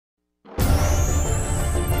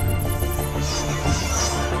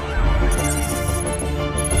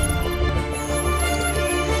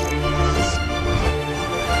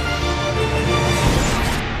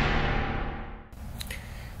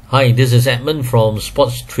Hi, this is Edmund from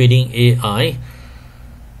Sports Trading AI.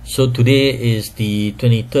 So today is the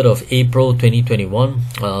 23rd of April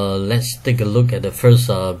 2021. Let's take a look at the first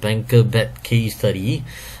banker bet case study.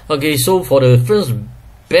 Okay, so for the first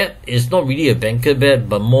bet, it's not really a banker bet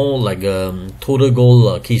but more like a total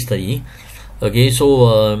goal case study. Okay,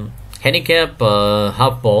 so handicap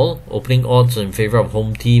half ball, opening odds in favor of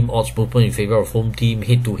home team, odds movement in favor of home team,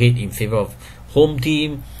 head to head in favor of home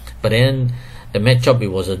team, but then the matchup, it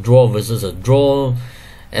was a draw versus a draw.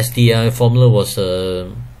 STAI formula was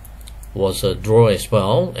a draw as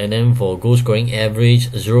well. And then for goal scoring average,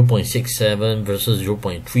 0.67 versus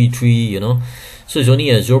 0.33, you know, so it's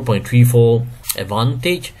only a 0.34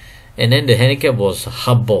 advantage. And then the handicap was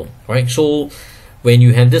half ball, right? So when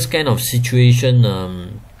you have this kind of situation,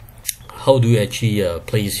 how do you actually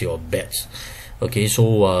place your bets? Okay,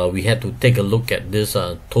 so we had to take a look at this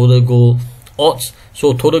total goal odds.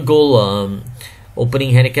 So total goal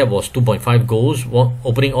opening handicap was 2.5 goals.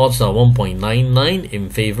 Opening odds are 1.99 in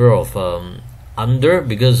favor of under,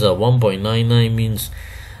 because 1.99 means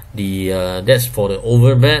the that's for the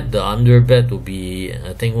over bet. The under bet would be,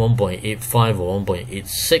 I think, 1.85 or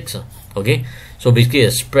 1.86. Okay, so basically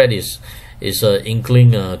a spread is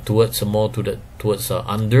inkling towards more towards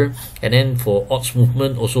under. And then for odds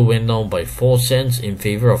movement also went down by 4 cents in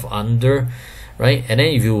favor of under, right? And then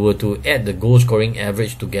if you were to add the goal scoring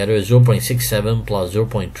average together, 0.67 plus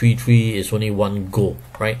 0.33 is only 1 goal,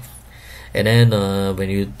 right? And then when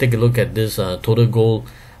you take a look at this total goal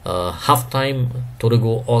halftime total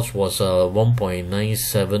goal odds was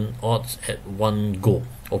 1.97 odds at 1 goal.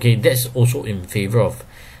 Okay, that's also in favor of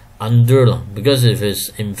under, because if it's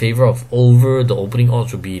in favor of over, the opening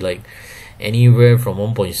odds would be like anywhere from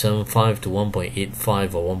 1.75 to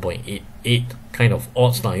 1.85 or 1.88 kind of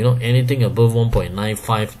odds now. You know, anything above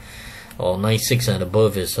 1.95 or 96 and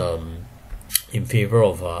above is in favor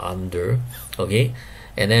of under. Okay,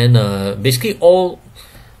 and then basically all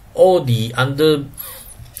the under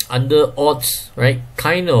odds, right,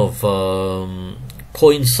 kind of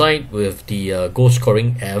coincide with the goal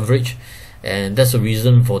scoring average. And that's the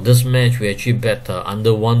reason for this match we actually bet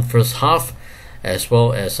under 1 first half, as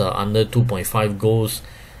well as under 2.5 goals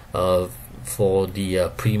for the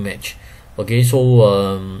pre-match. Okay,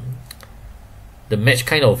 so the match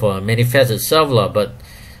kind of manifests itself but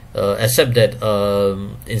except that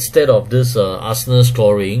instead of this Arsenal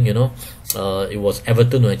scoring, you know, it was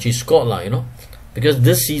Everton who actually scored, you know, because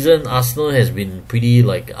this season Arsenal has been pretty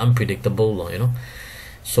like unpredictable, you know.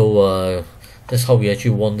 So that's how we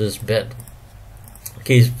actually won this bet.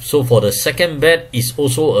 Okay, so for the second bet is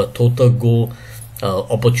also a total goal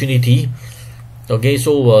opportunity. Okay,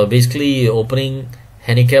 so basically opening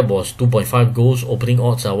handicap was 2.5 goals, opening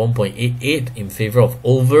odds are 1.88 in favor of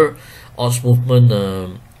over. Odds movement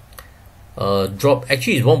drop,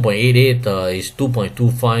 actually is 1.88, is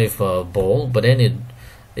 2.25 ball, but then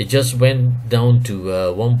it just went down to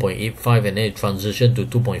 1.85 and then it transitioned to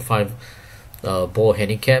 2.5 ball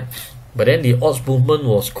handicap. But then the odds movement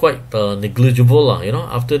was quite negligible, you know.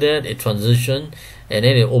 After that it transitioned and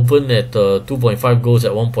then it opened at 2.5 goals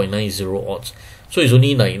at 1.90 odds, so it's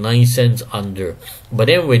only like 9 cents under. But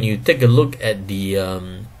then when you take a look at the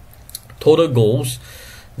total goals,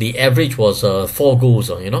 the average was 4 goals,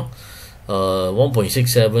 you know,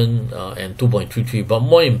 1.67 and 2.33. But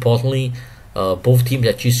more importantly, both teams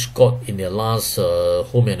actually scored in their last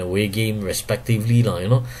home and away game respectively, you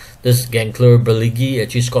know. This Gankler Berligi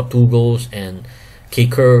actually scored 2 goals, and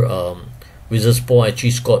Kaker Wizardspor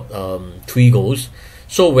actually scored 3 goals.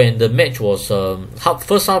 So when the match was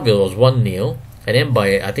first half, it was 1-0, and then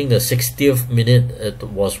by I think the 60th minute it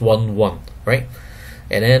was 1-1, right?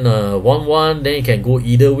 And then 1-1, then it can go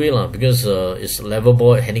either way, because it's level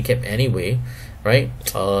ball handicap anyway, right?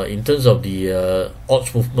 In terms of the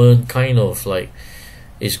odds movement, kind of like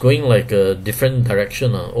it's going like a different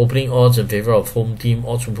direction. Opening odds in favor of home team,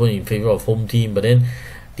 odds movement in favor of home team, but then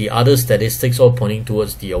the other statistics all pointing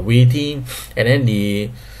towards the away team. And then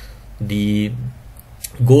the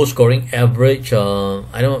goal scoring average, the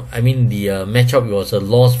matchup was a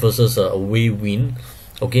loss versus a away win.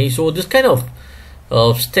 Okay, so this kind of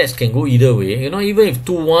stats can go either way, you know. Even if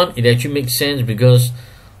 2-1, it actually makes sense, because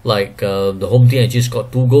like the home team actually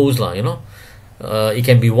scored 2 goals, you know. It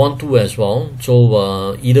can be 1-2 as well,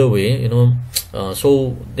 so either way, you know.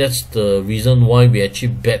 So that's the reason why we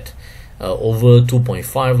actually bet over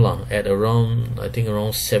 2.5 at around, I think,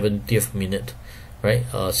 around 70th minute, right?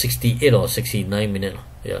 68 or 69 minute,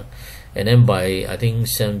 yeah. And then by I think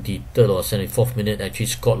 73rd or 74th minute actually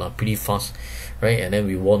scored pretty fast, right? And then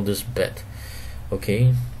we won this bet.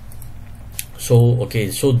 Okay, so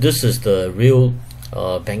this is the real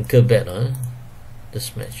banker bet.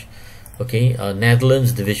 this match. Okay,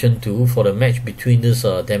 Netherlands Division 2 for the match between this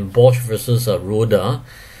Den Bosch versus Roda.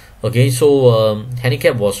 Okay, so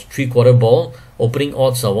handicap was 3/4 ball. Opening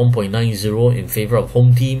odds are 1.90 in favor of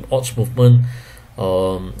home team. Odds movement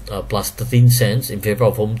plus 13 cents in favor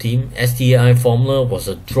of home team. STAI formula was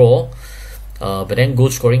a draw. But then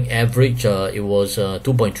goal scoring average, it was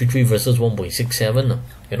 2.33 versus 1.67.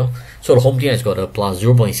 You know, so the home team has got a plus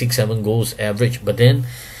 0.67 goals average. But then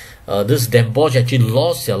this Den Bosch actually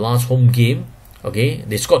lost their last home game. Okay,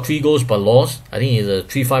 they scored 3 goals but lost. I think it's a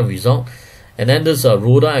 3-5 result. And then this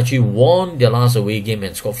Roda actually won their last away game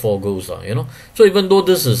and scored 4 goals. You know, so even though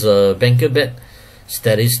this is a banker bet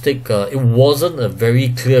statistic, it wasn't a very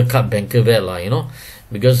clear-cut banker bet, you know,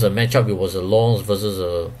 because the matchup, it was a loss versus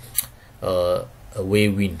a away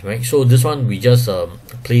win, right? So this one we just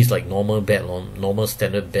placed like normal bet, normal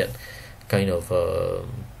standard bet kind of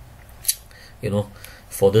you know,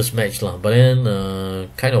 for this match lah. But then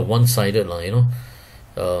kind of one-sided lah, you know.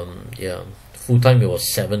 Yeah, full time it was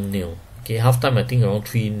 7-0. Okay, half time I think around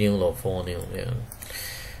 3-0 or 4-0. Yeah.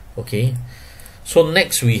 Okay, so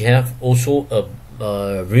next we have also a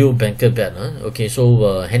real banker bet. Okay,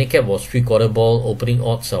 so handicap was 3/4 ball. Opening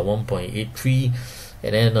odds are 1.83,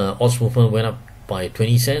 and then odds movement went up by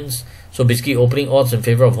 20 cents. So basically, opening odds in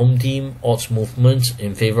favor of home team, odds movements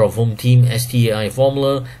in favor of home team, STAI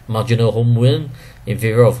formula, marginal home win in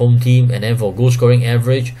favor of home team, and then for goal scoring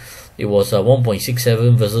average, it was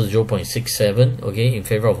 1.67 versus 0.67, okay, in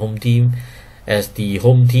favor of home team, as the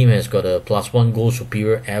home team has got a +1 goal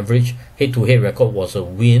superior average. Head-to-head record was a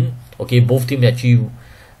win. Okay, both teams actually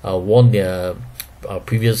won their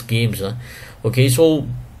previous games. Okay, so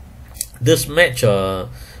this match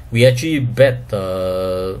we actually bet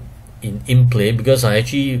in play, because I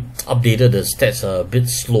actually updated the stats a bit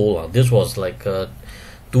slow. This was like a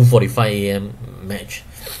 2:45 AM match,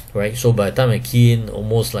 right? So by the time I key in,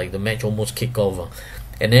 almost like the match almost kicked off.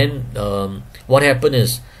 And then what happened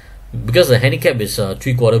is, because the handicap is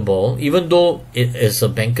 3/4 ball, even though it is a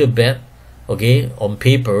banker bet, okay, on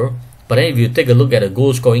paper, but then if you take a look at the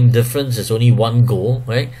goal scoring difference, it's only 1 goal,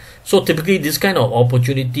 right? So typically this kind of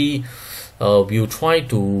opportunity, we'll try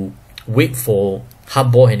to wait for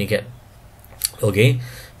hard ball handicap, okay,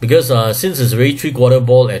 because since it's already 3/4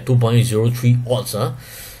 ball at 2.03 odds,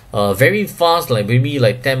 very fast, like maybe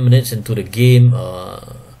like 10 minutes into the game,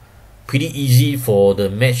 pretty easy for the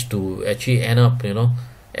match to actually end up, you know,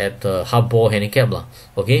 at hard ball handicap lah.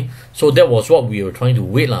 Okay, so that was what we were trying to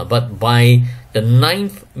wait lah. But by the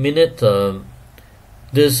 9th minute,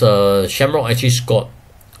 this Shamrock actually scored.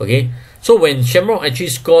 Okay, so when Shamrock actually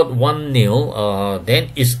scored 1-0, then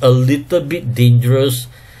it's a little bit dangerous,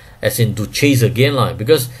 as in to chase again lah,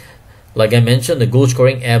 because like I mentioned, the goal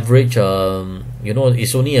scoring average, you know,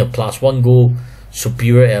 it's only a +1 goal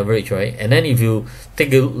superior average, right? And then if you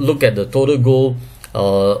take a look at the total goal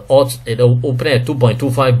odds, it opened at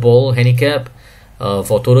 2.25 ball handicap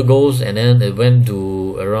for total goals, and then it went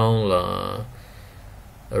to around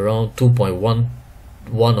 2.11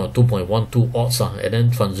 or 2.12 odds, and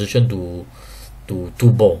then transition to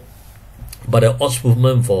 2 ball. But the odds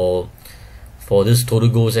movement for this total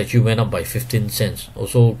goals actually went up by 15 cents,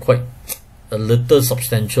 also quite a little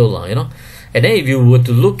substantial, you know. And then if you were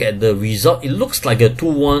to look at the result, it looks like a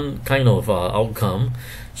 2-1 kind of outcome.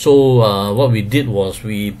 So what we did was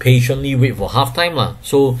we patiently wait for halftime lah.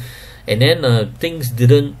 So, and then things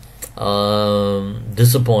didn't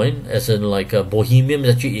disappoint, as in like Bohemians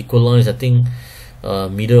actually equalized, I think,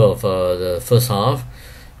 middle of the first half.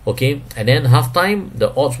 Okay, and then halftime the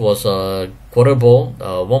odds was quarter ball,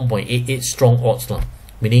 1.88 strong odds lah,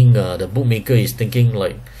 meaning the bookmaker is thinking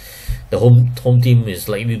like the home team is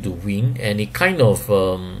likely to win, and it kind of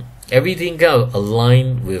everything kind of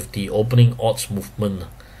aligned with the opening odds movement.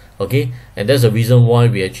 Okay, and that's the reason why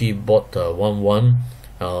we actually bought 1-1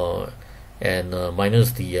 and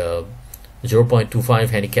minus the 0.25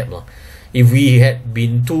 handicap lah. If we had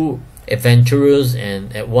been too adventurous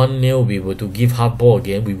and at 1-0 we were to give hard ball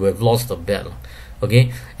again, we would have lost the bet.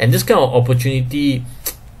 Okay, and this kind of opportunity,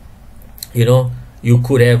 you know, you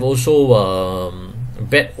could have also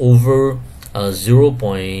bet over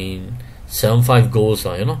 0.75 goals,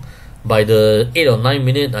 you know. By the 8 or 9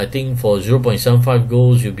 minute, I think for 0.75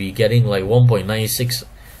 goals you'll be getting like 1.96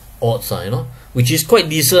 odds, you know, which is quite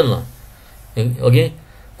decent. Okay,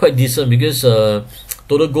 quite decent, because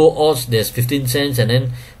total goal odds there's 15 cents, and then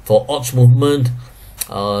for odds movement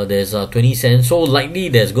there's 20 cents. So likely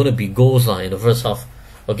there's going to be goals in the first half.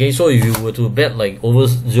 Okay, so if you were to bet like over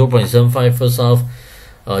 0.75 first half,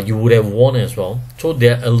 you would have won as well. So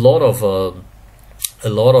there are a lot of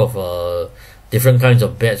different kinds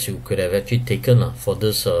of bets you could have actually taken for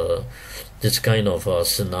this this kind of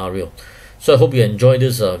scenario. So I hope you enjoyed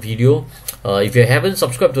this video. If you haven't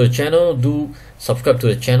subscribed to the channel, do subscribe to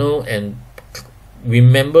the channel, and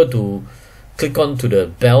remember to click on to the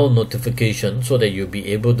bell notification so that you'll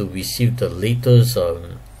be able to receive the latest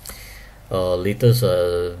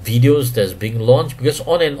videos that's being launched, because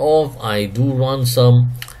on and off I do run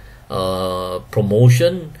some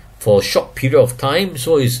promotion for a short period of time,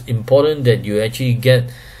 so it's important that you actually get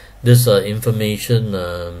this information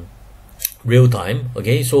real time.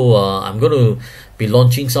 Okay, so I'm going to be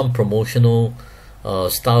launching some promotional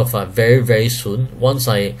stuff very soon. Once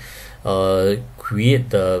I I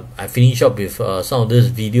finish up with some of these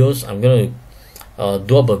videos, I'm going to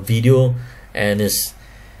do up a video, and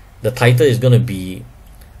the title is going to be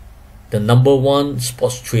the #1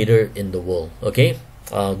 sports trader in the world. Okay,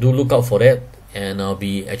 do look out for that, and I'll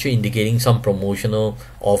be actually indicating some promotional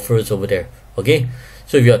offers over there. Okay,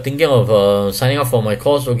 so if you are thinking of signing up for my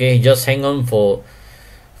course, okay, just hang on for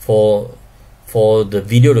the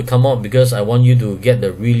video to come out, because I want you to get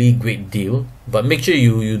the really great deal. But make sure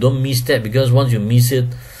you don't miss that, because once you miss it,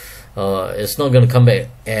 it's not going to come back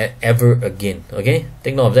ever again. Okay,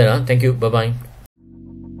 take note of that. Thank you. Bye bye.